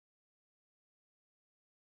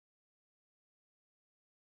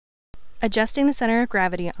Adjusting the center of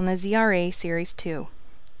gravity on the ZRA Series 2.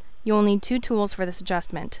 You will need two tools for this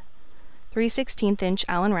adjustment: 3/16"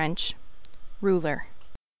 Allen wrench, ruler.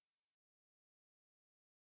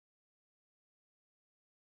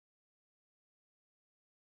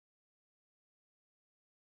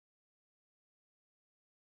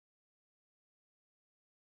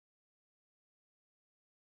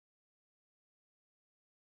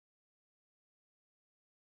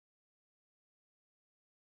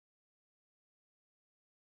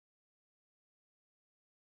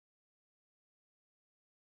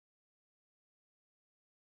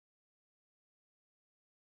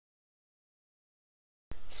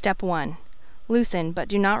 Step 1. Loosen, but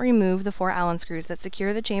do not remove the 4 Allen screws that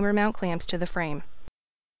secure the chamber mount clamps to the frame.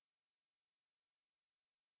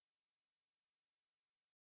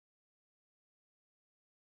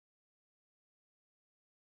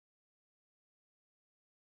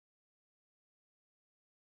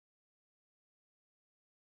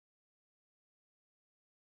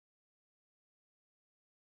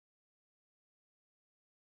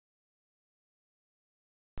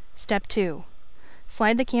 Step 2.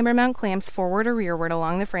 Slide the camber mount clamps forward or rearward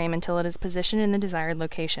along the frame until it is positioned in the desired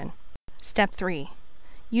location. Step 3.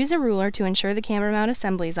 Use a ruler to ensure the camber mount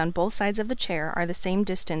assemblies on both sides of the chair are the same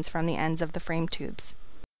distance from the ends of the frame tubes.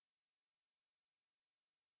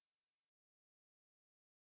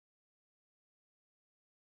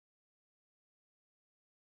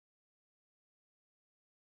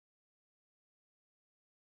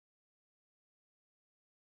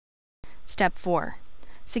 Step 4.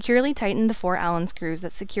 Securely tighten the 4 Allen screws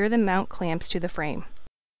that secure the mount clamps to the frame.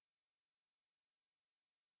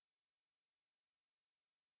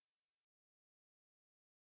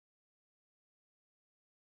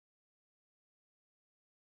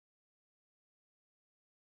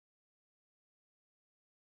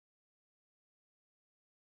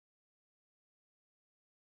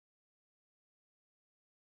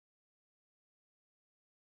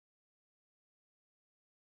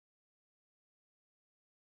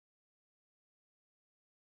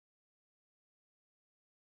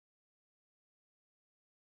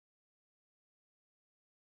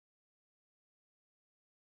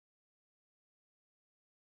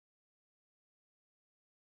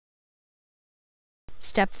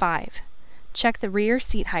 Step 5. Check the rear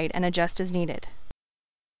seat height and adjust as needed.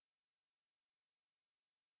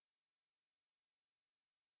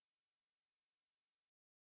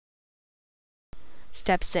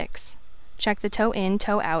 Step 6. Check the toe in,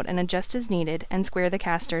 toe out and adjust as needed, and square the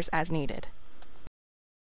casters as needed.